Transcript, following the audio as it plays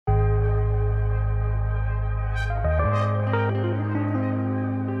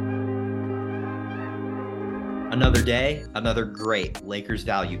Another day, another great Lakers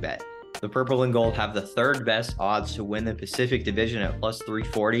value bet. The purple and gold have the third best odds to win the Pacific Division at plus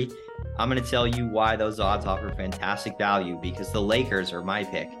 340. I'm going to tell you why those odds offer fantastic value because the Lakers are my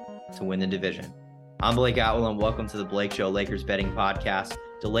pick to win the division. I'm Blake Atwell and welcome to the Blake Show Lakers Betting Podcast,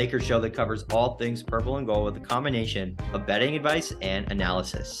 the Lakers show that covers all things purple and gold with a combination of betting advice and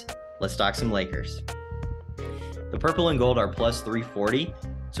analysis. Let's talk some Lakers. The purple and gold are plus 340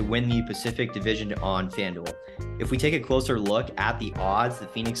 to win the Pacific Division on FanDuel. If we take a closer look at the odds, the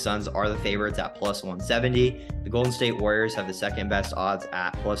Phoenix Suns are the favorites at plus 170. The Golden State Warriors have the second best odds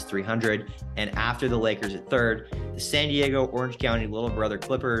at plus 300. And after the Lakers at third, the San Diego Orange County Little Brother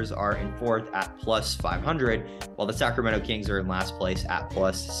Clippers are in fourth at plus 500, while the Sacramento Kings are in last place at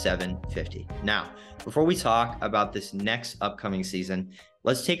plus 750. Now, before we talk about this next upcoming season,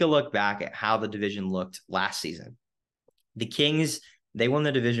 let's take a look back at how the division looked last season. The Kings, they won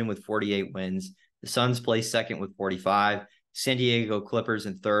the division with 48 wins. The Suns placed second with 45. San Diego Clippers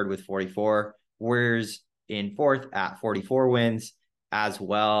in third with 44. Warriors in fourth at 44 wins as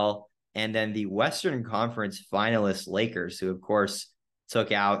well. And then the Western Conference finalists, Lakers, who, of course,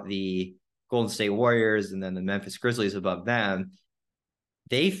 took out the Golden State Warriors and then the Memphis Grizzlies above them,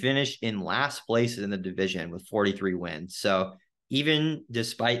 they finished in last place in the division with 43 wins. So even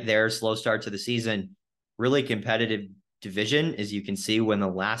despite their slow start to the season, really competitive division, as you can see, when the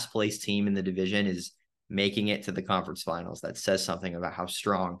last place team in the division is making it to the conference finals. That says something about how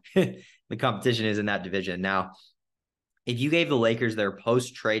strong the competition is in that division. Now, if you gave the Lakers their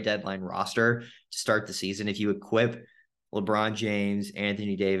post-trade deadline roster to start the season, if you equip LeBron James,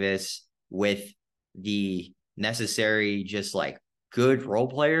 Anthony Davis with the necessary, just like good role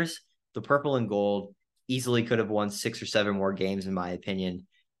players, the purple and gold easily could have won 6 or 7 more games, in my opinion.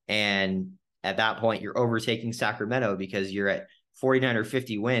 And at that point, you're overtaking Sacramento because you're at 49 or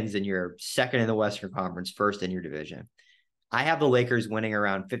 50 wins and you're second in the Western Conference, first in your division. I have the Lakers winning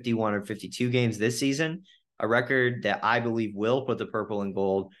around 51 or 52 games this season, a record that I believe will put the purple and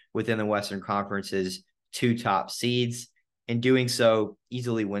gold within the Western Conference's 2 top seeds, and doing so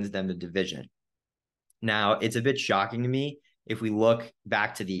easily wins them the division. Now, it's a bit shocking to me if we look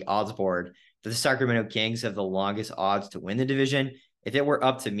back to the odds board that the Sacramento Kings have the longest odds to win the division. If it were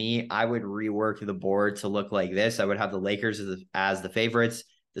up to me, I would rework the board to look like this. I would have the Lakers as the favorites,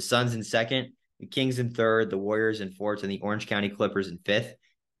 the Suns in second, the Kings in third, the Warriors in fourth, and the Orange County Clippers in fifth.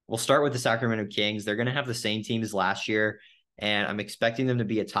 We'll start with the Sacramento Kings. They're going to have the same team as last year, and I'm expecting them to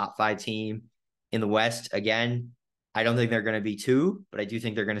be a top 5 team in the West. Again, I don't think they're going to be 2, but I do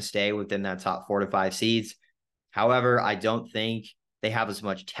think they're going to stay within that top 4 to 5 seeds. However, I don't think they have as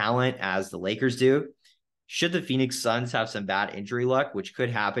much talent as the Lakers do. Should the Phoenix Suns have some bad injury luck, which could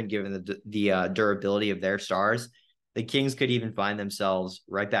happen given the durability of their stars, the Kings could even find themselves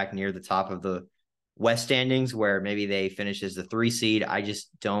right back near the top of the West standings, where maybe they finish as the 3 seed. I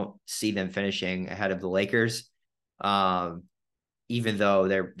just don't see them finishing ahead of the Lakers, even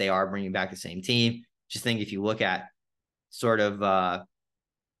though they are bringing back the same team. Just think if you look at sort of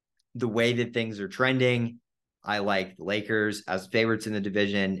the way that things are trending, I like the Lakers as favorites in the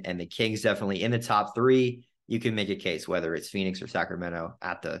division and the Kings definitely in the top 3. You can make a case whether it's Phoenix or Sacramento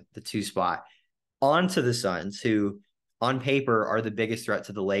at the 2 spot. On to the Suns, who on paper are the biggest threat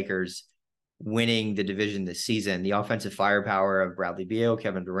to the Lakers winning the division this season. The offensive firepower of Bradley Beal,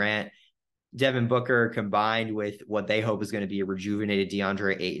 Kevin Durant, Devin Booker, combined with what they hope is going to be a rejuvenated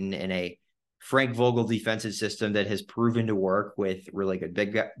DeAndre Ayton and a Frank Vogel defensive system that has proven to work with really good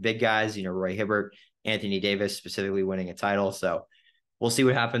big guys, Roy Hibbert, Anthony Davis specifically winning a title. So we'll see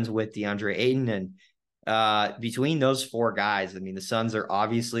what happens with DeAndre Ayton. And between those 4 guys, I mean, the Suns are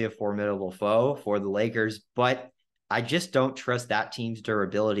obviously a formidable foe for the Lakers, but I just don't trust that team's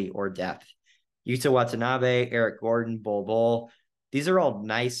durability or depth. Yuta Watanabe, Eric Gordon, Bol, these are all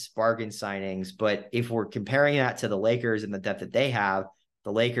nice bargain signings. But if we're comparing that to the Lakers and the depth that they have,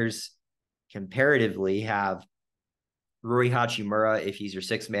 the Lakers comparatively have Rui Hachimura, if he's your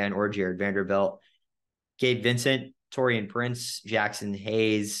 6th man, or Jared Vanderbilt, Gabe Vincent, Taurean Prince, Jackson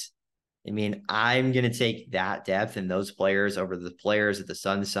Hayes. I mean, I'm going to take that depth and those players over the players that the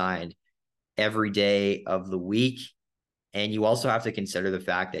Suns signed every day of the week. And you also have to consider the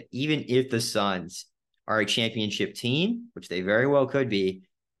fact that even if the Suns are a championship team, which they very well could be,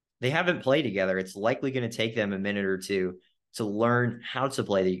 they haven't played together. It's likely going to take them a minute or 2 to learn how to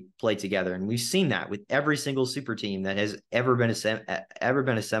play together. And we've seen that with every single super team that has ever been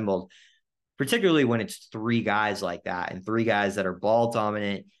assembled, particularly when it's 3 guys like that and 3 guys that are ball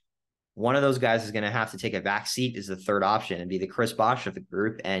dominant. One of those guys is going to have to take a back seat as the 3rd option and be the Chris Bosh of the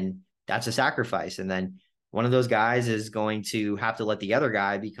group. And that's a sacrifice. And then one of those guys is going to have to let the other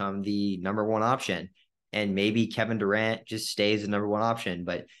guy become the number 1 option. and maybe Kevin Durant just stays the number one option.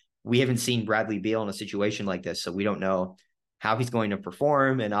 But we haven't seen Bradley Beal in a situation like this, so we don't know how he's going to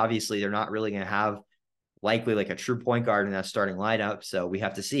perform. And obviously, they're not really going to have likely like a true point guard in that starting lineup. So we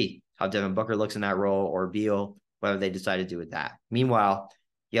have to see how Devin Booker looks in that role, or Beal, whether they decide to do with that. Meanwhile,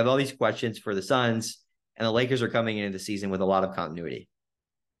 you have all these questions for the Suns, and the Lakers are coming into the season with a lot of continuity.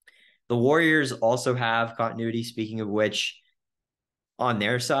 The Warriors also have continuity, speaking of which, on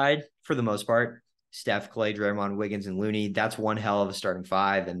their side, for the most part, Steph, Clay, Draymond, Wiggins, and Looney, that's one hell of a starting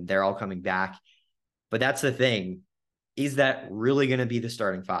five, and they're all coming back. But that's the thing. Is that really going to be the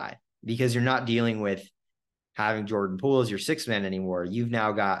starting five? Because you're not dealing with having Jordan Poole as your sixth man anymore. You've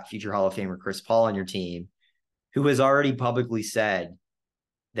now got future Hall of Famer Chris Paul on your team, who has already publicly said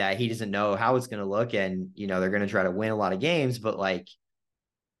that he doesn't know how it's going to look. And, they're going to try to win a lot of games, but like,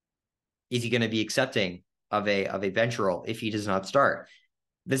 is he going to be accepting of a bench role if he does not start?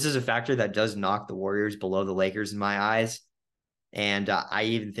 This is a factor that does knock the Warriors below the Lakers in my eyes. And I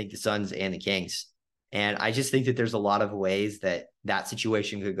even think the Suns and the Kings. And I just think that there's a lot of ways that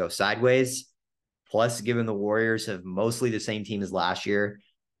situation could go sideways. Plus, given the Warriors have mostly the same team as last year,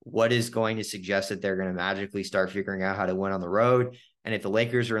 what is going to suggest that they're going to magically start figuring out how to win on the road? And if the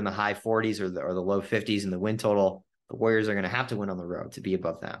Lakers are in the high 40s or the low 50s in the win total, the Warriors are going to have to win on the road to be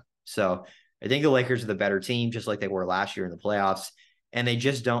above them. So I think the Lakers are the better team, just like they were last year in the playoffs, and they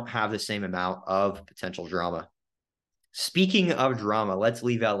just don't have the same amount of potential drama. Speaking of drama, let's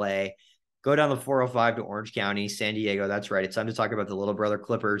leave LA, go down the 405 to Orange County, San Diego. That's right. It's time to talk about the little brother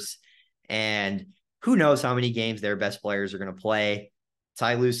Clippers. And who knows how many games their best players are going to play.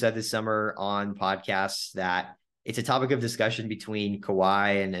 Ty Lue said this summer on podcasts that it's a topic of discussion between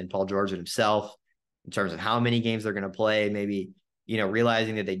Kawhi and Paul George and himself in terms of how many games they're going to play, maybe,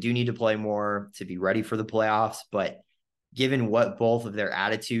 realizing that they do need to play more to be ready for the playoffs. But given what both of their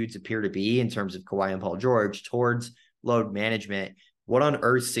attitudes appear to be in terms of Kawhi and Paul George towards load management, what on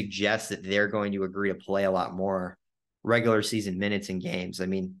earth suggests that they're going to agree to play a lot more regular season minutes and games? I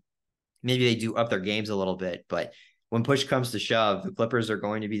mean, maybe they do up their games a little bit, but when push comes to shove, the Clippers are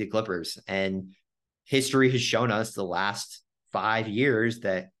going to be the Clippers. And history has shown us the last 5 years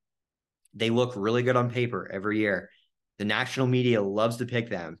that they look really good on paper every year. The national media loves to pick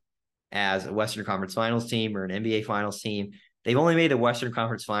them as a Western Conference Finals team or an NBA Finals team. They've only made the Western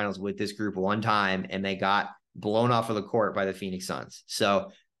Conference Finals with this group one time, and they got blown off of the court by the Phoenix Suns.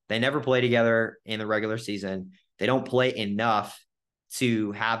 So they never play together in the regular season. They don't play enough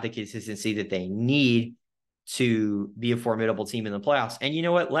to have the consistency that they need to be a formidable team in the playoffs. And you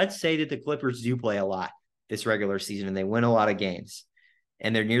know what? Let's say that the Clippers do play a lot this regular season and they win a lot of games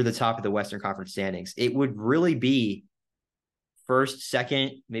and they're near the top of the Western Conference standings. It would really be first,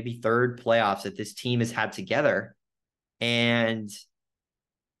 second, maybe third playoffs that this team has had together. And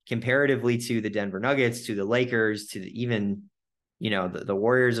comparatively to the Denver Nuggets, to the Lakers, to even, the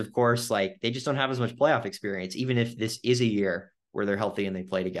Warriors, of course, like they just don't have as much playoff experience, even if this is a year where they're healthy and they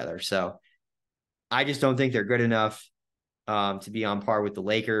play together. So I just don't think they're good enough to be on par with the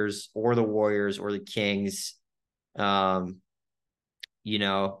Lakers or the Warriors or the Kings. I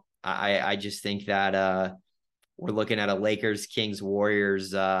just think that we're looking at a Lakers, Kings,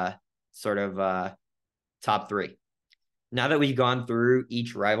 Warriors sort of top three. Now that we've gone through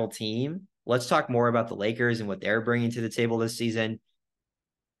each rival team, let's talk more about the Lakers and what they're bringing to the table this season.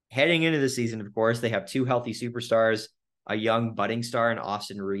 Heading into the season, of course, they have two healthy superstars, a young budding star in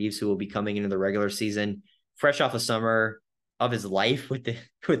Austin Reeves, who will be coming into the regular season, fresh off a summer of his life with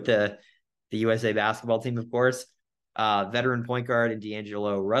the USA basketball team, of course. Veteran point guard and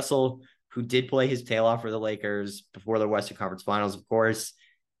D'Angelo Russell, who did play his tail off for the Lakers before the Western Conference Finals, of course.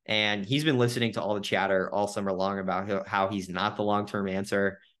 And he's been listening to all the chatter all summer long about how he's not the long-term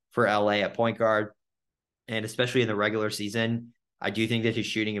answer for LA at point guard. And especially in the regular season, I do think that his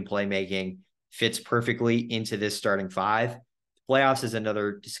shooting and playmaking fits perfectly into this starting five. Playoffs is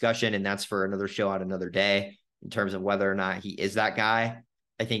another discussion, and that's for another show on another day in terms of whether or not he is that guy.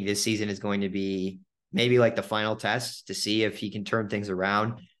 I think this season is going to be maybe like the final test to see if he can turn things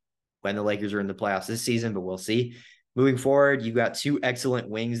around when the Lakers are in the playoffs this season, but we'll see. Moving forward, you've got two excellent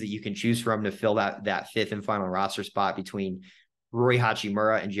wings that you can choose from to fill that fifth and final roster spot between Rui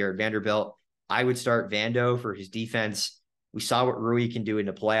Hachimura and Jared Vanderbilt. I would start Vando for his defense. We saw what Rui can do in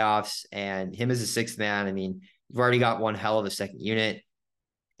the playoffs, and him as a sixth man. I mean, you've already got one hell of a second unit,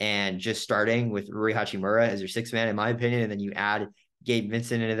 and just starting with Rui Hachimura as your sixth man, in my opinion, and then you add Gabe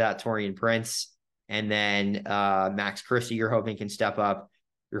Vincent into that, Taurean Prince, and then Max Christie, you're hoping can step up.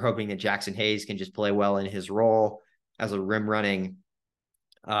 You're hoping that Jackson Hayes can just play well in his role as a rim running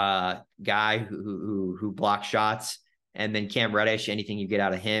guy who blocks shots. And then Cam Reddish, anything you get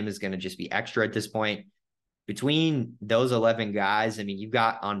out of him is going to just be extra at this point. between those 11 guys, I mean, you've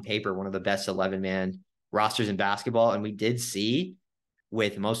got on paper one of the best 11-man rosters in basketball. And we did see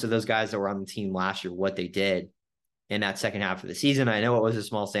with most of those guys that were on the team last year what they did in that second half of the season. I know it was a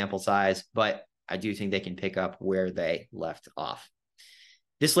small sample size, but I do think they can pick up where they left off.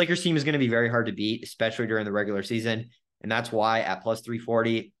 This Lakers team is going to be very hard to beat, especially during the regular season. And that's why at plus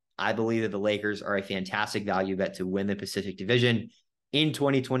 340, I believe that the Lakers are a fantastic value bet to win the Pacific Division in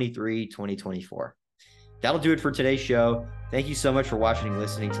 2023-2024. That'll do it for today's show. Thank you so much for watching and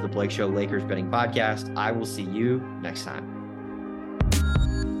listening to the Blake Show Lakers Betting Podcast. I will see you next time.